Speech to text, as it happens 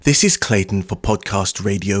This is Clayton for Podcast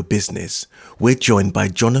Radio Business. We're joined by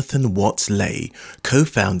Jonathan Watts-Lay,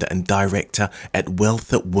 co-founder and director at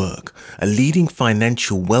Wealth at Work, a leading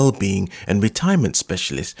financial well-being and retirement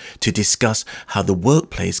specialist, to discuss how the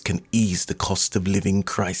workplace can ease the cost of living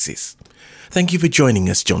crisis. Thank you for joining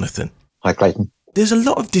us, Jonathan. Hi, Clayton. There's a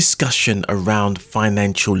lot of discussion around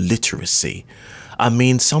financial literacy. I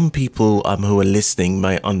mean, some people who are listening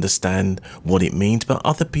may understand what it means, but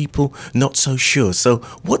other people not so sure. So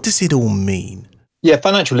what does it all mean? Yeah,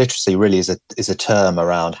 financial literacy really is a term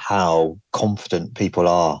around how confident people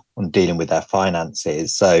are on dealing with their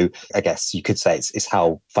finances. So I guess you could say it's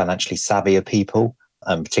how financially savvy are people.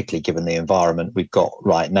 Particularly given the environment we've got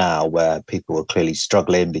right now, where people are clearly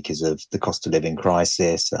struggling because of the cost of living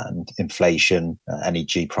crisis and inflation,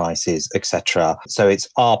 energy prices, etc. So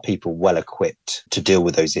are people well equipped to deal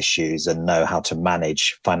with those issues and know how to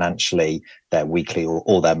manage financially their weekly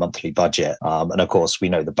or their monthly budget? And of course, we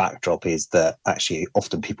know the backdrop is that actually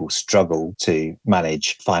often people struggle to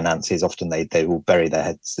manage finances. Often they will bury their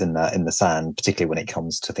heads in the sand, particularly when it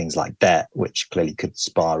comes to things like debt, which clearly could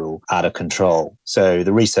spiral out of control. So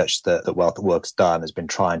the research that Wealth at Work's done has been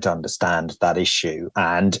trying to understand that issue.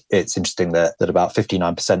 And it's interesting that about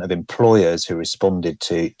 59% of employers who responded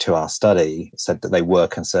to our study said that they were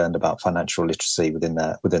concerned about financial literacy within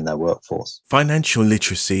their workforce. Financial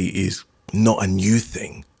literacy is not a new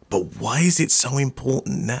thing, but why is it so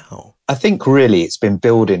important now? I think really it's been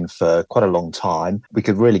building for quite a long time. We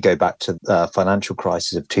could really go back to the financial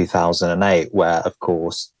crisis of 2008, where, of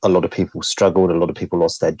course, a lot of people struggled. A lot of people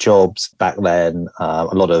lost their jobs. Back then,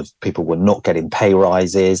 a lot of people were not getting pay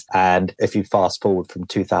rises. And if you fast forward from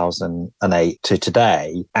 2008 to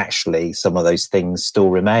today, actually, some of those things still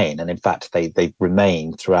remain. And in fact, they've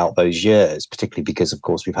remained throughout those years, particularly because, of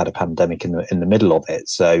course, we've had a pandemic in the middle of it.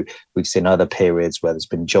 So we've seen other periods where there's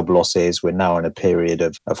been job losses. We're now in a period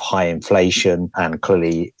of high inflation, and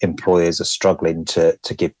clearly employers are struggling to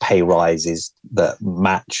give pay rises that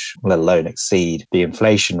match, let alone exceed, the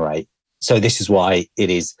inflation rate. So this is why it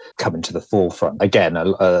is coming to the forefront. Again,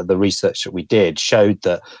 the research that we did showed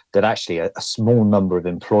that actually a small number of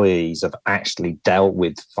employees have actually dealt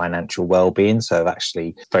with financial well-being. So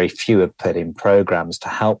actually very few have put in programs to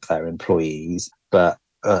help their employees, but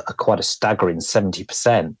quite a staggering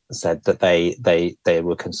 70% said that they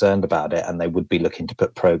were concerned about it, and they would be looking to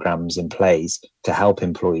put programs in place to help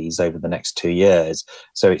employees over the next 2 years.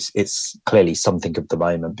 So it's clearly something of the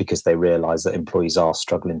moment, because they realise that employees are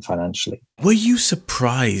struggling financially. Were you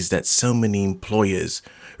surprised that so many employers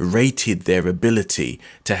rated their ability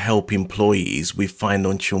to help employees with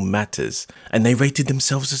financial matters, and they rated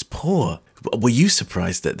themselves as poor? Were you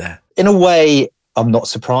surprised at that? In a way, I'm not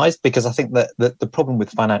surprised, because I think that the problem with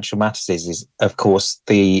financial matters is of course,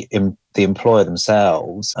 the employer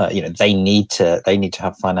themselves, they need to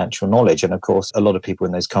have financial knowledge. And of course, a lot of people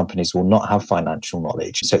in those companies will not have financial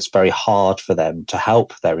knowledge. So it's very hard for them to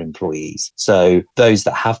help their employees. So those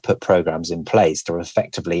that have put programs in place, they're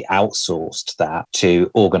effectively outsourced that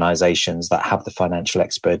to organizations that have the financial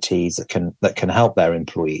expertise that can help their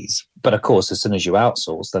employees. But of course, as soon as you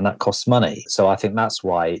outsource, then that costs money. So I think that's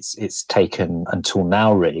why it's taken until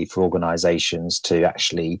now really for organizations to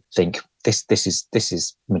actually think, this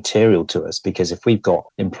is material to us, because if we've got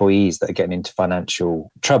employees that are getting into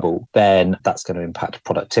financial trouble, then that's going to impact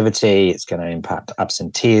productivity. It's going to impact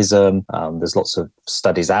absenteeism. There's lots of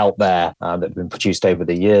studies out there that have been produced over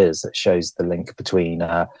the years that shows the link between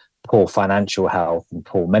poor financial health and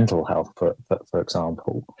poor mental health, for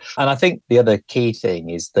example. And I think the other key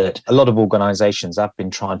thing is that a lot of organisations have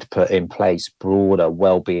been trying to put in place broader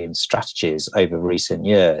wellbeing strategies over recent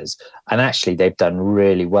years. And actually, they've done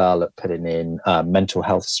really well at putting in mental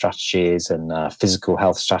health strategies and physical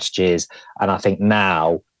health strategies. And I think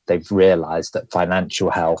now they've realised that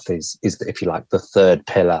financial health is, if you like, the third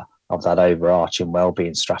pillar of that overarching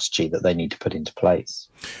wellbeing strategy that they need to put into place.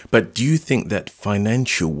 But do you think that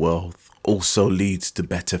financial wealth also leads to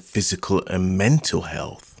better physical and mental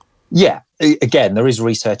health? Yeah. Again, there is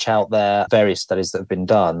research out there, various studies that have been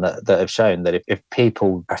done that have shown that if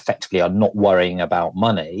people effectively are not worrying about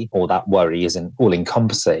money, or that worry isn't all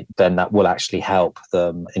encompassing, then that will actually help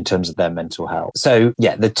them in terms of their mental health. So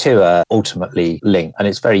yeah, the two are ultimately linked, and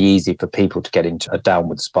it's very easy for people to get into a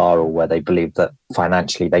downward spiral where they believe that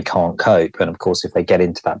financially they can't cope. And of course, if they get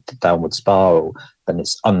into that downward spiral, then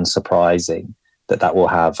it's unsurprising that will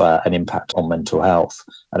have an impact on mental health.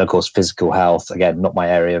 And of course, physical health, again, not my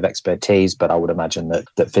area of expertise, but I would imagine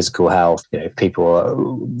that physical health, if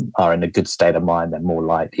people are in a good state of mind, they're more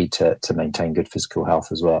likely to maintain good physical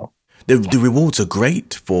health as well. The rewards are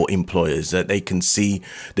great for employers, that they can see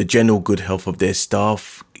the general good health of their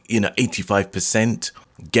staff, 85%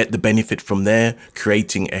 get the benefit from there,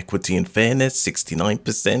 creating equity and fairness,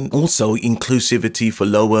 69%. Also, inclusivity for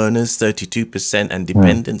low earners, 32%, and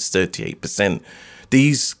dependents, 38%.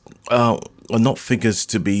 These are not figures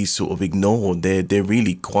to be sort of ignored. They're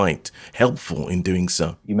really quite helpful in doing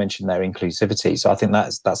so. You mentioned their inclusivity. So I think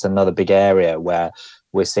that's another big area where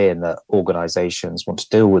we're seeing that organizations want to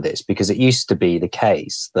deal with this, because it used to be the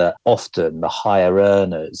case that often the higher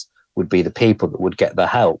earners would be the people that would get the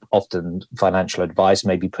help. Often financial advice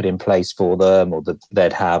may be put in place for them, or that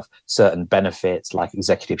they'd have certain benefits like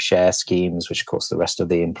executive share schemes, which of course the rest of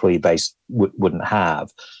the employee base wouldn't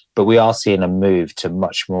have. But we are seeing a move to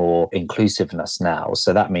much more inclusiveness now.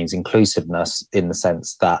 So that means inclusiveness in the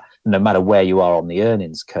sense that no matter where you are on the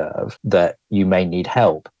earnings curve, that you may need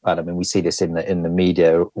help. And I mean, we see this in the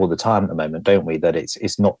media all the time at the moment, don't we? That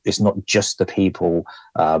it's not just the people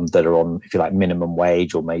that are on, if you like, minimum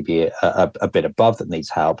wage or maybe a bit above that needs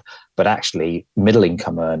help, but actually middle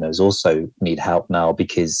income earners also need help now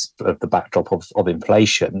because of the backdrop of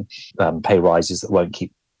inflation, pay rises that won't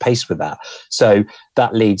keep pace with that. So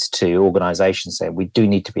that leads to organizations saying we do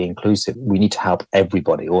need to be inclusive. We need to help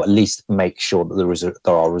everybody, or at least make sure that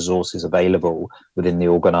there are resources available within the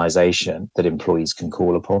organization that employees can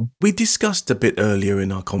call upon. We discussed a bit earlier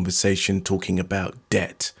in our conversation talking about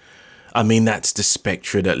debt. I mean, that's the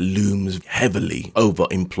spectre that looms heavily over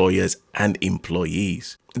employers and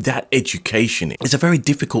employees. That education is a very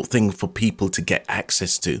difficult thing for people to get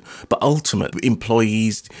access to. But ultimately,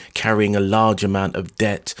 employees carrying a large amount of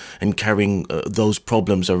debt and carrying those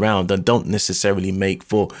problems around and don't necessarily make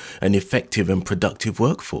for an effective and productive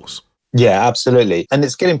workforce. Yeah, absolutely. And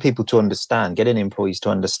it's getting people to understand, getting employees to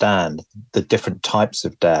understand the different types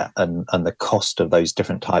of debt and the cost of those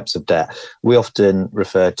different types of debt. We often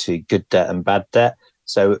refer to good debt and bad debt.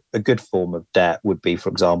 So a good form of debt would be, for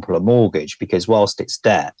example, a mortgage, because whilst it's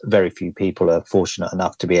debt, very few people are fortunate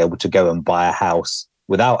enough to be able to go and buy a house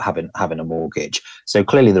without having a mortgage. So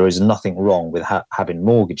clearly there is nothing wrong with having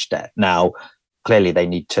mortgage debt. Now, clearly they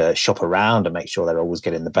need to shop around and make sure they're always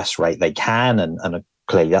getting the best rate they can. And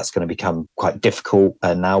clearly that's going to become quite difficult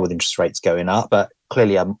now with interest rates going up. But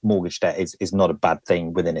clearly a mortgage debt is not a bad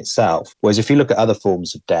thing within itself. Whereas if you look at other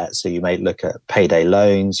forms of debt, so you may look at payday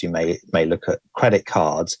loans, you may look at credit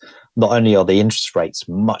cards, not only are the interest rates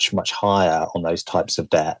much, much higher on those types of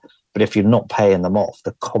debt, but if you're not paying them off,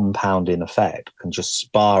 the compounding effect can just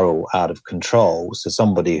spiral out of control. So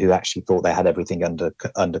somebody who actually thought they had everything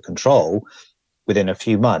under control, within a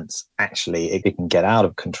few months, actually it can get out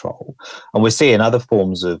of control. And we're seeing other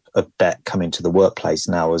forms of debt come into the workplace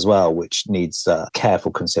now as well, which needs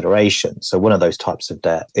careful consideration. So one of those types of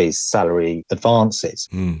debt is salary advances.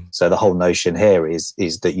 So the whole notion here is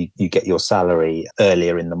that you get your salary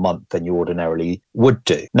earlier in the month than you ordinarily would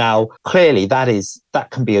do. Now, clearly that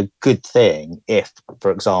can be a good thing if,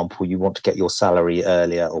 for example, you want to get your salary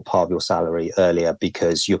earlier or part of your salary earlier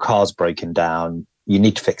because your car's broken down. You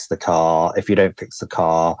need to fix the car. If you don't fix the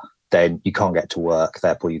car, then you can't get to work.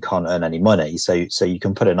 Therefore, you can't earn any money. So you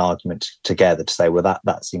can put an argument together to say, well,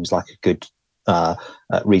 that seems like a good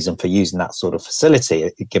reason for using that sort of facility,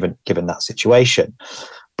 given that situation.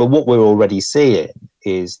 But what we're already seeing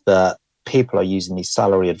is that people are using these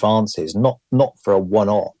salary advances not for a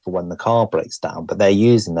one-off for when the car breaks down, but they're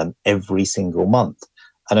using them every single month.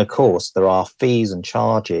 And of course, there are fees and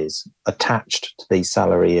charges attached to these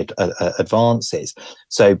salary advances.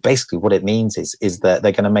 So basically what it means is that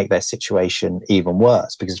they're going to make their situation even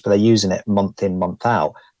worse, because if they're using it month in, month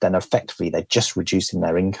out, then effectively they're just reducing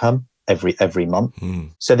their income every month.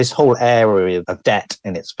 So this whole area of debt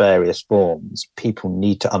in its various forms, people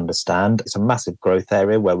need to understand. It's a massive growth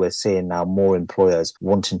area where we're seeing now more employers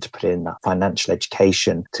wanting to put in that financial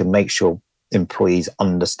education to make sure employees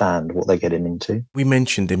understand what they're getting into. We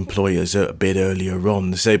mentioned employers a bit earlier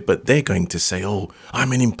on, but they're going to say, oh,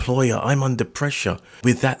 I'm an employer, I'm under pressure.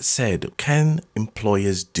 With that said, can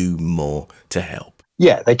employers do more to help?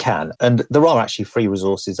 Yeah, they can. And there are actually free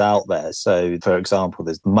resources out there. So, for example,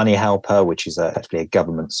 there's Money Helper, which is actually a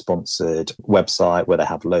government-sponsored website where they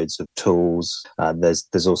have loads of tools.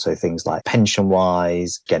 There's also things like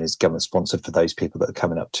PensionWise. Again, it's government-sponsored for those people that are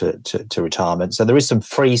coming up to retirement. So there is some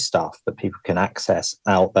free stuff that people can access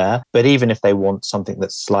out there. But even if they want something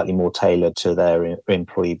that's slightly more tailored to their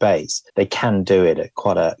employee base, they can do it at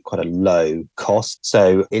quite a low cost.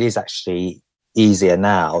 So it is actually easier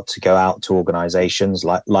now to go out to organizations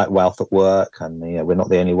like Wealth at Work, and we're not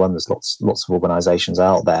the only one. There's lots of organizations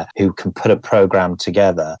out there who can put a program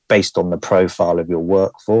together based on the profile of your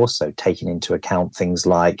workforce, so taking into account things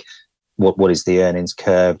like what is the earnings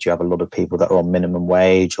curve? Do you have a lot of people that are on minimum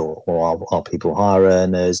wage, or are people higher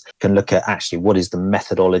earners? Can look at actually what is the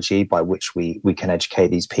methodology by which we can educate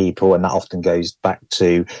these people, and that often goes back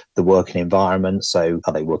to the working environment. So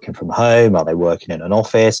are they working from home? Are they working in an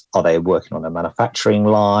office? Are they working on a manufacturing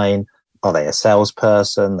line? Are they a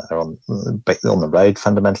salesperson? They're on the road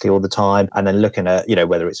fundamentally all the time. And then looking at,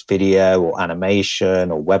 whether it's video or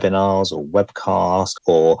animation or webinars or webcast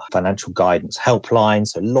or financial guidance helpline.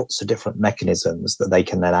 So lots of different mechanisms that they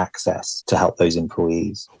can then access to help those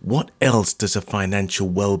employees. What else does a financial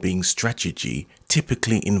well-being strategy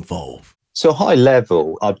typically involve? So high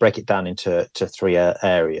level, I'd break it down into three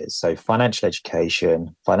areas. So financial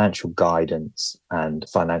education, financial guidance, and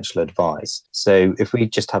financial advice. So if we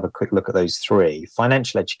just have a quick look at those three,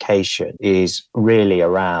 financial education is really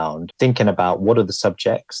around thinking about what are the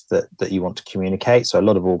subjects that you want to communicate. So a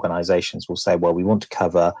lot of organizations will say, well, we want to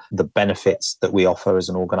cover the benefits that we offer as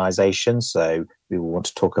an organization. So we will want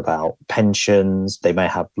to talk about pensions. They may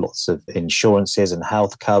have lots of insurances and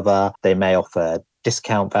health cover. They may offer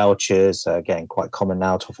discount vouchers. So again, quite common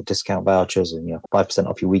now to offer discount vouchers and 5%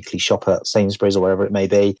 off your weekly shop at Sainsbury's or wherever it may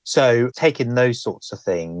be. So taking those sorts of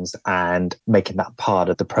things and making that part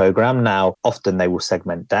of the program. Now, often they will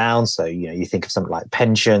segment down. So, you think of something like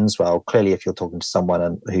pensions. Well, clearly, if you're talking to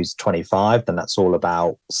someone who's 25, then that's all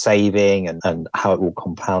about saving and how it will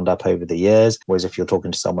compound up over the years. Whereas if you're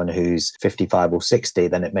talking to someone who's 55 or 60,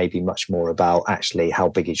 then it may be much more about actually how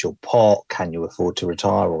big is your pot? Can you afford to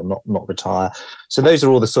retire or not retire? So those are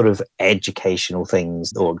all the sort of educational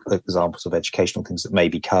things or examples of educational things that may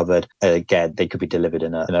be covered. Again, they could be delivered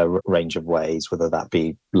in a range of ways, whether that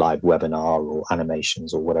be live webinar or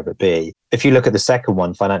animations or whatever it be. If you look at the second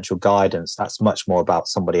one, financial guidance, that's much more about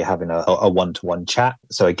somebody having a one-to-one chat.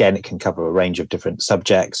 So again, it can cover a range of different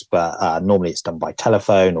subjects, but normally it's done by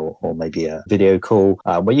telephone or maybe a video call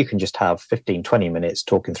where you can just have 15, 20 minutes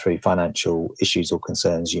talking through financial issues or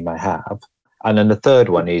concerns you may have. And then the third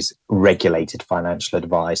one is regulated financial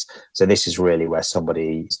advice. So this is really where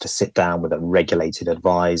somebody is to sit down with a regulated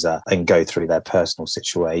advisor and go through their personal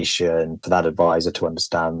situation for that advisor to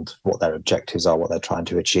understand what their objectives are, what they're trying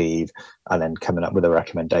to achieve, and then coming up with a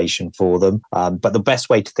recommendation for them. But the best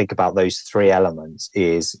way to think about those three elements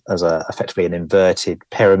is as effectively an inverted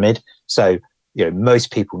pyramid. So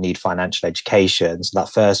most people need financial education. So that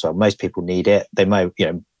first one, most people need it. They may,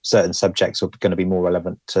 certain subjects are going to be more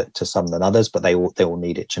relevant to some than others, but they all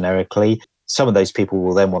need it generically. Some of those people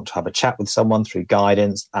will then want to have a chat with someone through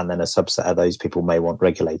guidance, and then a subset of those people may want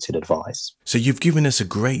regulated advice. So you've given us a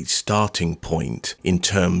great starting point in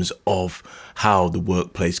terms of how the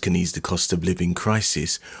workplace can ease the cost of living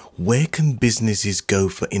crisis. Where can businesses go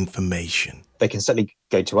for information? They can certainly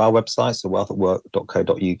go to our website, so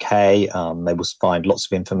wealthatwork.co.uk. They will find lots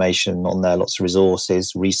of information on there, lots of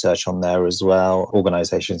resources, research on there as well.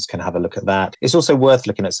 Organisations can have a look at that. It's also worth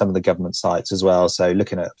looking at some of the government sites as well. So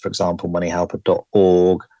looking at, for example,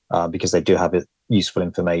 moneyhelper.org, because they do have useful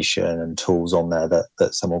information and tools on there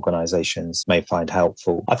that some organisations may find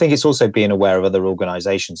helpful. I think it's also being aware of other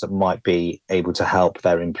organisations that might be able to help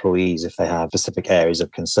their employees if they have specific areas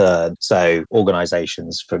of concern. So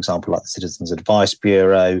organisations, for example, like the Citizens Advice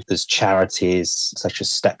Bureau, there's charities such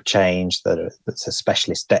as Step Change that's a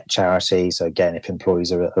specialist debt charity. So again, if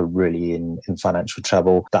employees are really in financial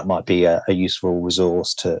trouble, that might be a useful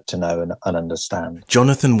resource to know and understand.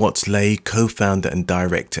 Jonathan Watts-Ley, co-founder and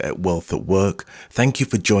director at Wealth at Work, thank you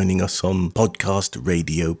for joining us on Podcast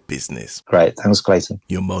Radio Business. Great. Thanks, Clayton.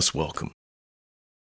 You're most welcome.